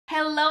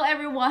Hello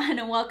everyone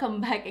and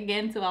welcome back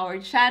again to our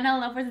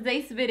channel. Now for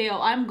today's video,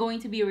 I'm going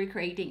to be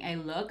recreating a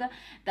look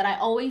that I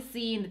always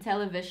see in the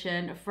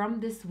television from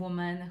this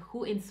woman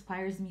who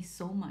inspires me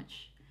so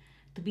much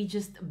to be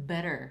just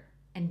better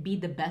and be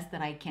the best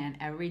that I can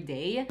every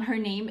day. Her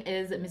name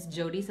is Miss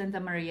Jodi Star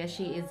Maria.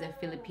 She is a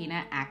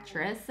Filipina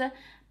actress.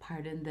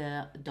 Pardon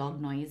the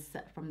dog noise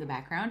from the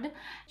background.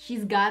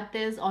 She's got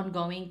this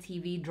ongoing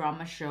TV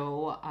drama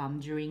show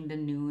during the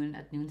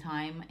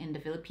noontime in the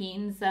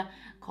Philippines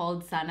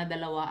called Sana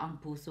Dalawa Ang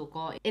Puso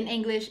Ko. In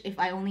English, If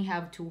I Only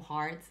Have Two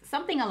Hearts,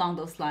 something along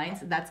those lines.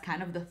 That's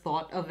kind of the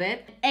thought of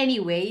it.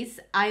 Anyways,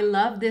 I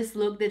love this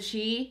look that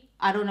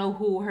I don't know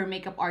who her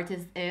makeup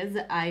artist is.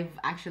 I've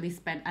actually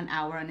spent an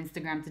hour on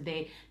Instagram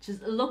today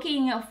just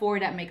looking for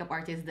that makeup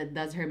artist that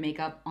does her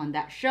makeup on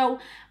that show,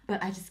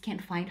 but I just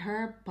can't find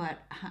her. But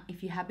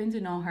if you happen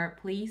to know her,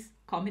 please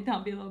comment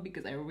down below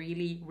because I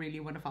really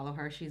want to follow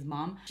her. She's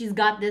mom. She's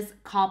got this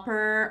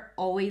copper,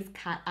 always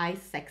cat eye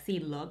sexy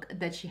look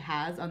that she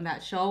has on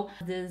that show.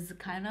 This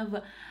kind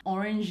of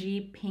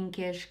orangey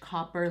pinkish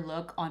copper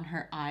look on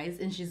her eyes,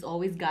 and she's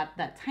always got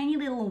that tiny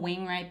little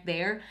wing right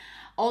there.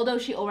 Although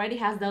she already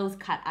has those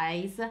cat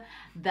eyes,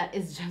 that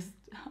is just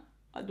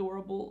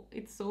adorable.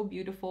 It's so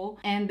beautiful.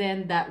 And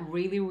then that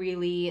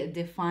really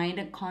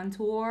defined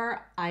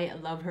contour. I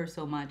love her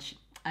so much.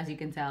 As you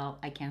can tell,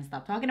 I can't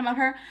stop talking about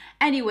her.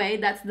 Anyway,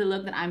 that's the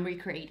look that I'm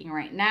recreating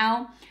right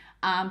now.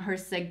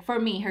 For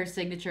me, her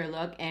signature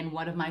look and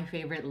one of my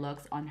favorite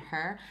looks on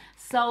her.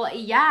 So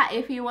yeah,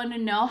 if you want to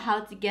know how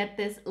to get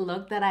this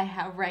look that I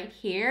have right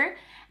here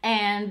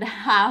and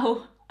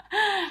how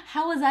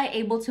was I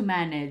able to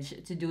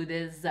manage to do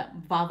this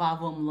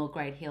va-va-voom look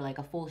right here, like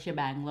a full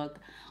shebang look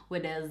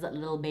with this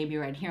little baby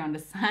right here on the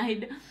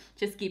side?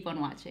 Just keep on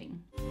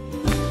watching.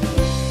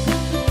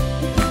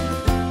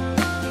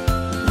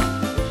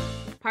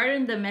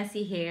 Pardon the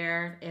messy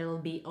hair, it'll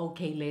be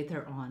okay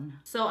later on.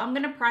 So I'm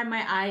gonna prime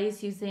my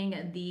eyes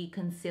using the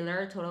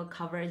concealer, Total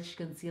Coverage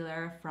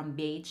Concealer from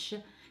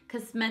BH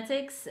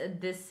Cosmetics.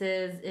 This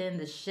is in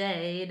the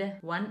shade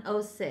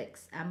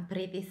 106. I'm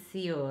pretty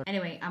sure.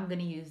 Anyway, I'm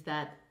gonna use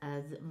that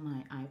as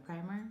my eye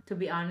primer. To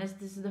be honest,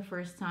 this is the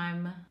first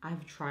time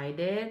I've tried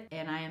it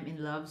and I am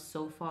in love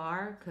so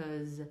far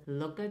because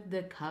look at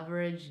the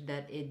coverage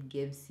that it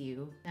gives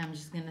you. I'm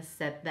just gonna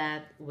set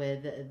that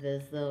with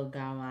this little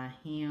gawa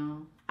here.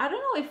 I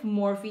don't know if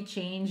Morphe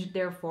changed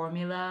their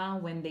formula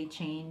when they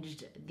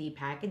changed the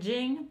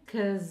packaging,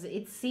 because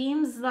it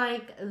seems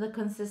like the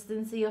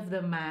consistency of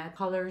the matte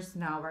colors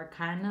now are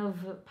kind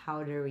of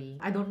powdery.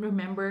 I don't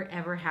remember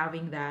ever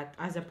having that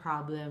as a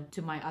problem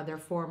to my other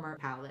former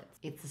palettes.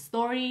 It's a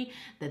story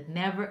that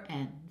never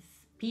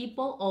ends.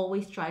 People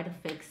always try to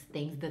fix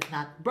things that's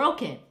not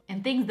broken,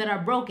 and things that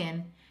are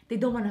broken they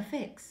don't want to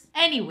fix.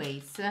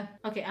 Anyways,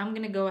 okay, I'm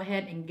gonna go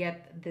ahead and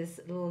get this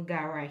little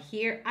guy right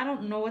here. I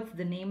don't know what's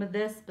the name of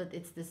this, but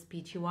it's this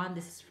peachy one.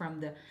 This is from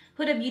the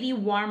Huda Beauty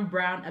Warm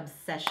Brown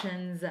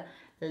Obsessions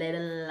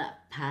little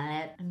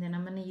palette. And then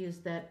I'm gonna use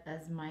that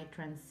as my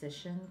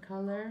transition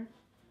color.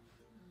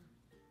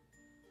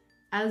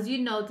 As you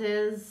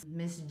notice,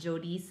 Miss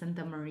Jodi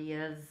Star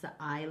Maria's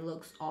eye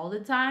looks all the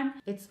time.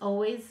 It's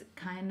always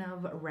kind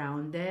of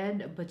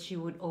rounded, but she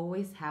would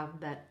always have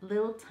that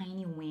little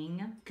tiny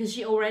wing because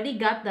she already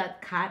got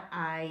that cat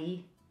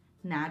eye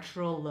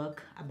natural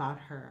look about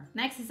her.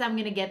 Next is I'm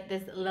gonna get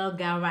this little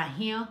guy right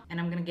here and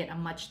I'm gonna get a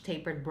much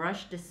tapered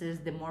brush. This is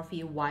the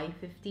Morphe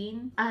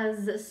Y15.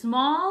 As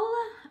small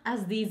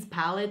as these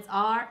palettes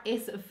are,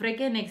 it's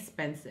freaking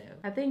expensive.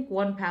 I think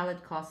one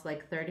palette costs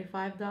like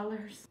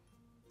 $35.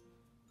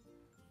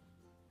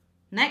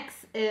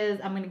 Next is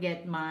I'm gonna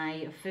get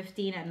my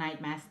 15 at Night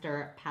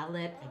Master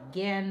palette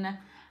again.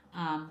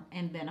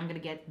 And then I'm gonna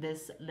get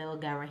this little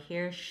guy right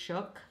here,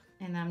 Shook.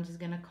 And I'm just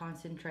gonna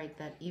concentrate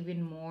that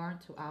even more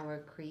to our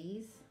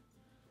crease.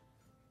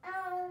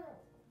 Oh.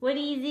 What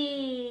is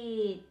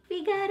it?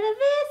 We got a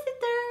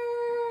visitor!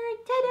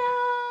 Ta-da!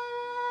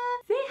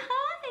 Say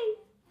hi!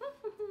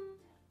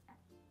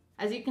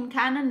 As you can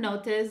kind of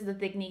notice the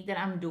technique that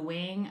I'm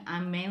doing,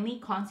 I'm mainly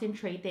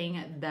concentrating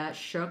the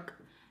Shook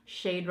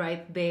shade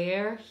right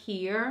there,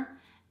 here,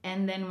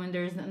 and then when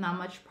there's not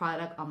much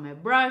product on my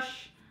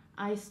brush,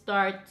 I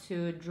start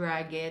to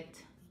drag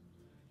it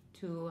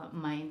to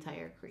my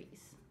entire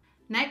crease.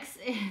 Next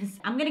is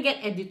I'm gonna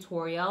get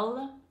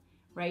editorial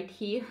right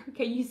here.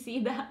 Can you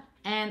see that?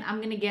 And I'm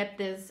gonna get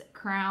this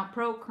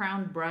Pro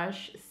Crown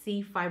brush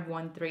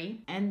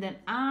C513, and then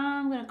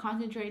I'm gonna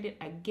concentrate it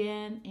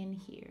again in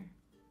here,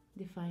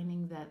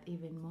 defining that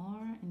even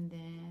more, and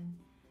then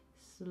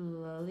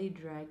slowly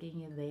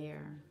dragging it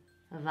there.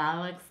 That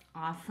looks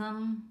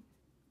awesome.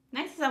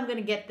 Next is I'm gonna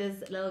get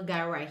this little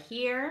guy right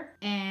here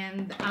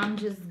and I'm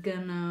just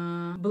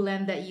gonna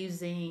blend that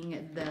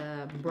using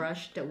the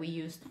brush that we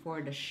used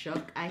for the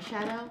Shook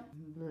eyeshadow.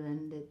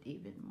 Blend it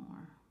even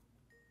more.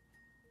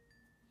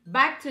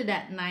 Back to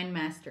that Nine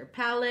Master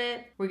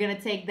palette. We're gonna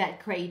take that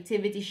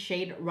Creativity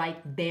shade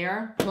right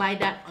there, apply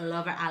that all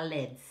over our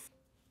lids.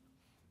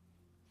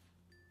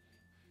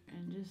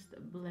 And just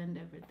blend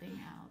everything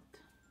out.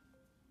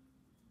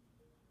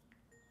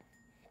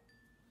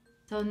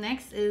 So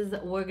next is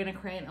we're gonna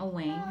create a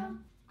wing.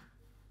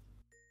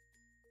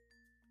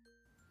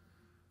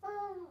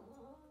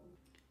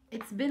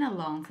 It's been a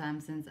long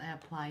time since I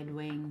applied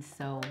wings,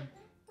 so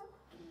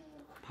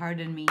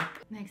pardon me.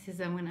 Next is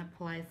I'm gonna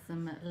apply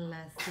some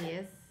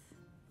lashes.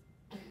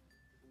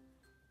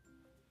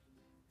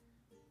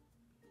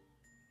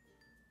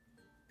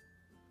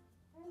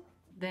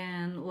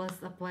 Then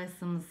let's apply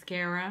some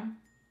mascara.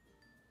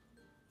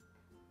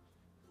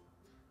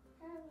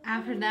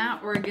 After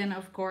that, we're gonna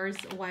of course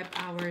wipe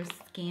our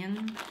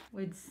skin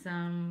with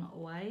some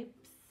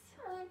wipes.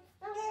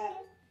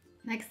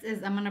 Next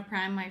is I'm gonna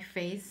prime my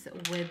face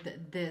with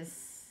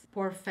this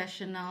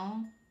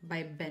Porefesional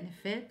by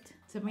Benefit.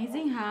 It's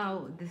amazing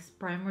how this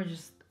primer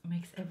just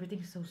makes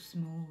everything so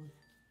smooth.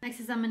 Next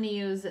is I'm gonna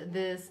use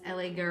this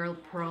LA Girl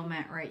Pro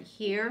Matte right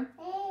here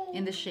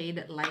in the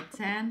shade Light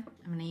Tan.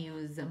 I'm gonna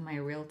use my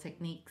Real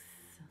Techniques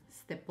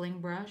stippling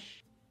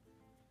brush.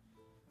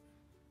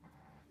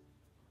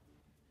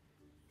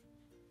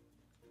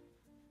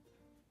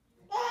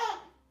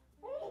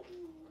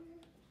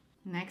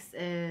 Next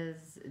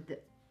is the...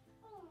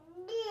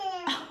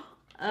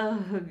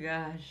 Oh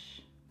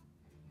gosh.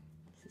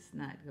 This is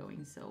not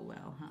going so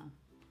well, huh?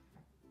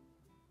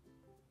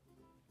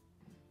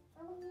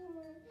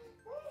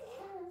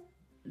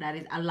 That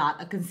is a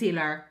lot of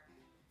concealer.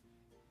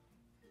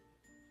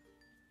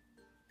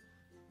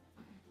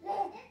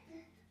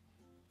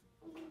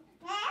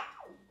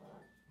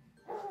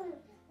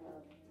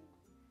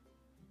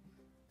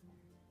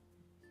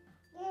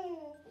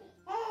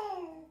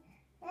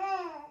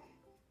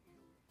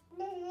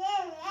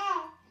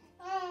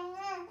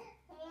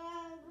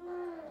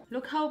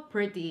 Look how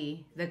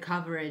pretty the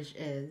coverage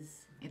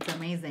is. It's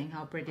amazing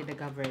how pretty the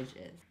coverage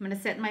is. I'm gonna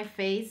set my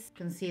face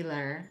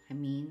concealer,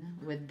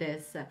 with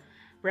this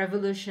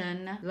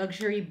Revolution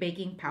Luxury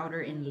Baking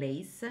Powder in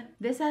Lace.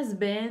 This has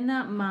been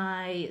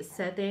my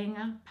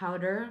setting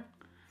powder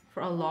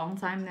for a long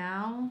time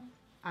now.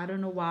 I don't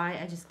know why,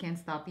 I just can't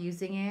stop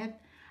using it.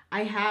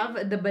 I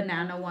have the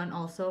banana one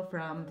also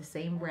from the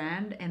same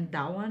brand, and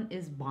that one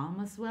is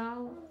bomb as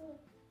well.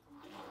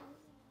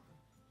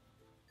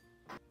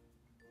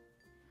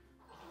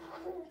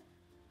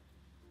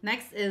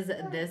 Next is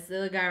this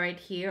little guy right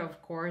here.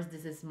 Of course,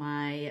 this is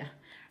my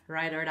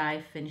Ride or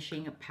Die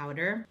finishing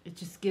powder. It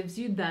just gives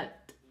you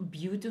that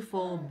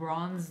beautiful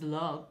bronze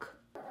look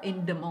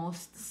in the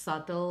most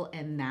subtle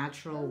and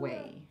natural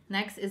way.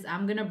 Next is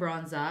I'm gonna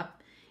bronze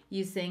up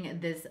using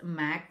this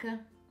MAC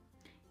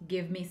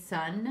Give Me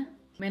Sun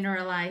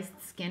Mineralized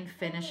Skin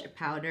Finish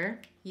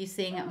Powder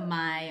using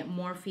my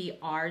Morphe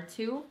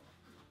R2.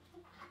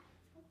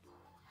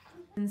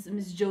 Since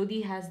Miss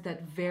Jodi has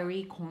that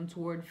very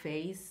contoured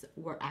face,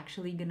 we're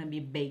actually gonna be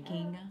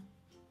baking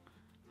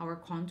our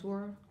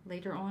contour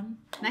later on.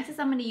 Next is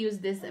I'm gonna use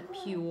this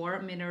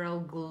Pure Mineral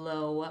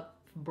Glow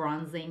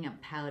Bronzing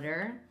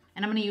Powder.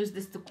 And I'm gonna use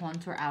this to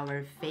contour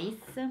our face.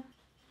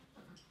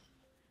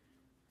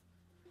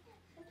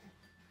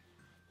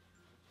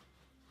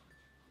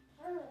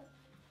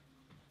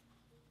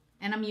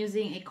 And I'm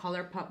using a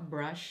ColourPop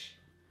brush.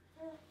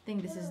 I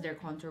think this is their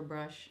contour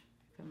brush,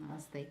 if I'm not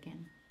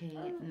mistaken.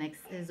 Okay,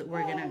 next is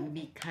we're gonna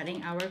be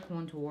cutting our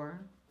contour.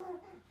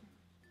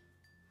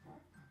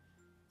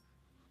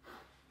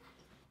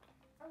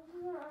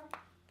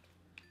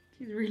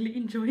 She's really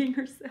enjoying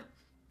herself.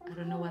 I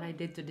don't know what I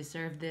did to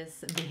deserve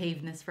this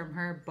behaveness from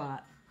her,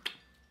 but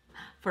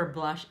for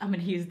blush, I'm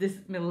gonna use this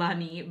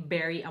Milani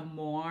Berry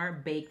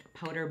Amore Baked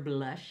Powder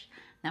Blush,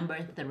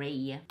 number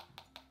 3.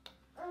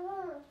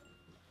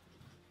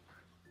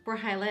 For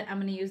highlight, I'm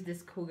gonna use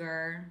this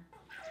Cougar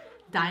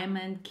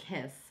Diamond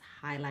Kiss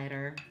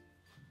highlighter.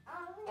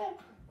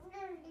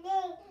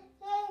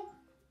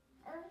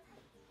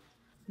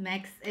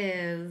 Next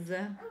is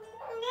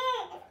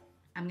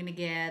I'm gonna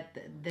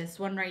get this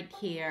one right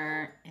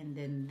here, and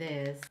then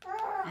this,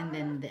 and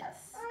then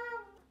this.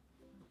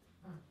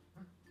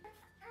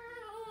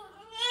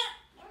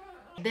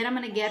 Then I'm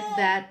gonna get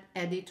that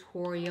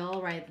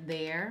editorial right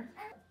there.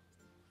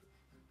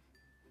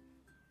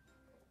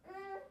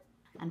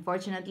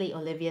 Unfortunately,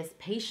 Olivia's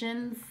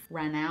patience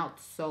ran out,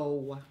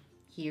 so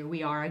here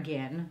we are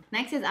again.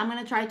 Next is I'm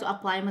gonna try to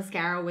apply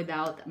mascara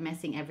without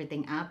messing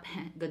everything up.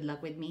 Good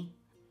luck with me.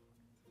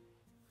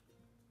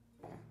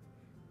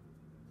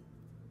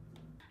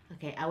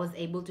 Okay, I was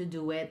able to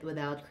do it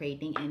without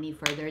creating any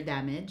further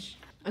damage.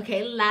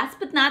 Okay, last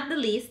but not the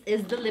least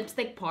is the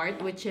lipstick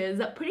part, which is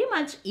pretty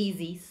much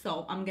easy.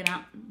 So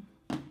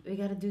we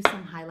gotta do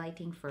some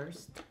highlighting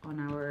first on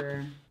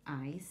our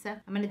eyes.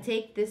 I'm gonna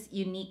take this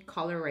unique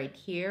color right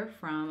here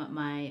from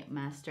my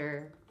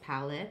master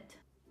palette.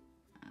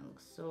 That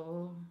looks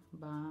so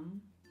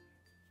bomb.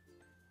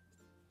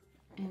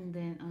 And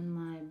then on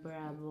my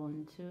brow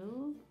bone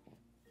too.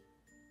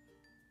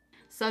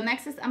 So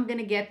next is I'm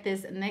gonna get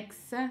this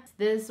NYX.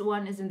 This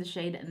one is in the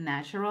shade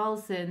Natural,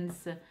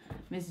 since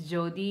Miss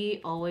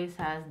Jodi always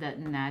has that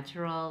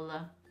natural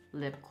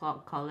lip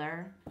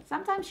color.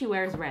 Sometimes she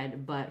wears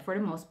red, but for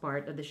the most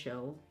part of the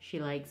show, she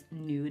likes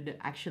nude,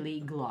 actually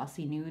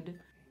glossy nude.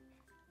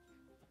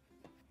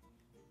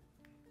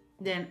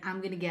 Then I'm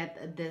gonna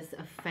get this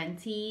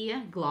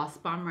Fenty gloss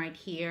bomb right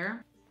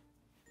here.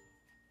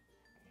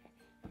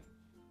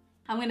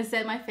 I'm gonna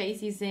set my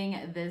face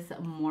using this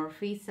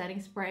Morphe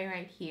setting spray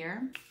right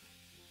here.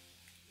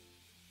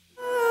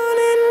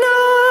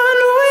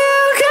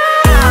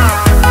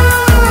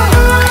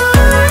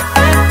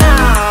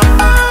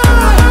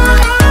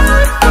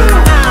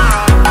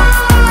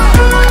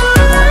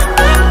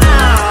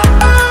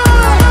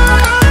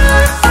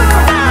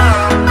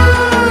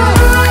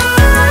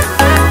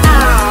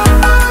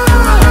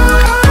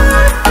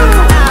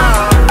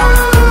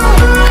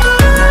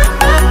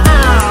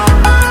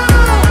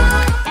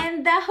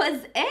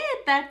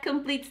 That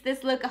completes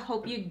this look. I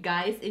hope you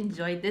guys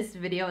enjoyed this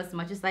video as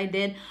much as I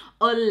did.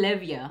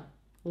 Olivia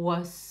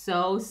was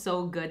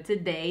so good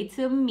today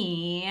to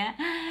me.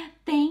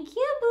 Thank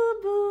you, boo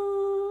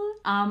boo.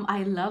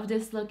 I love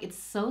this look.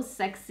 It's so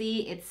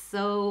sexy. It's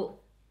so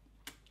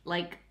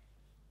like,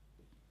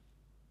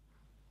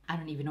 I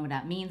don't even know what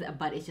that means,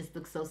 but it just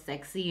looks so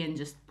sexy and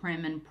just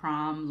prim and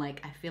prom.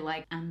 Like, I feel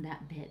like I'm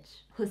that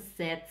bitch who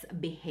sits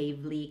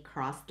behavely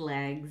crossed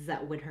legs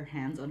with her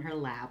hands on her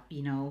lap,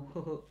 you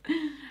know.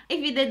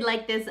 If you did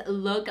like this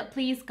look,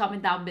 please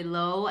comment down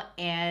below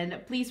and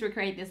please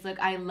recreate this look.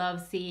 I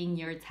love seeing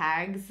your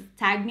tags.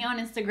 Tag me on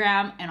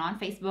Instagram and on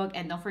Facebook,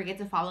 and don't forget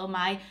to follow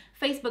my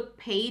Facebook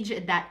page.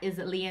 That is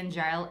Leon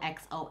Jarrell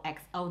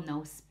XOXO,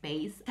 no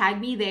space.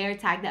 Tag me there,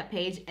 tag that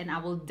page, and I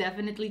will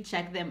definitely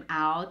check them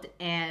out.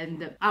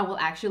 And I will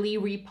actually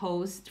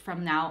repost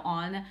from now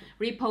on,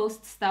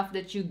 repost stuff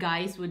that you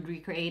guys would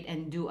recreate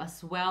and do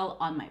as well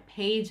on my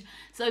page.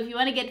 So if you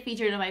want to get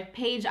featured on my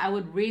page, I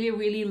would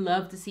really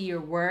love to see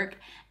your work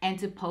and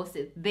to post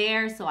it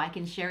there so I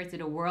can share it to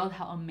the world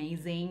how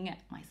amazing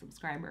my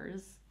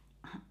subscribers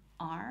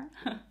are.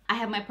 I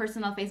have my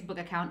personal Facebook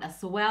account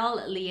as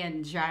well,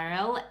 Leon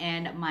Jarrell,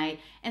 and my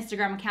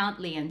Instagram account,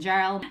 Leon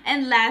Jarrell.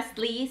 And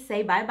lastly,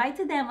 say bye-bye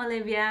to them,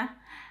 Olivia.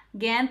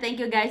 Again, thank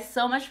you guys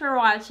so much for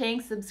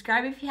watching.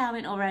 Subscribe if you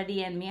haven't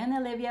already, and me and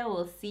Olivia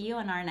will see you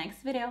on our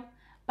next video.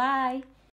 Bye!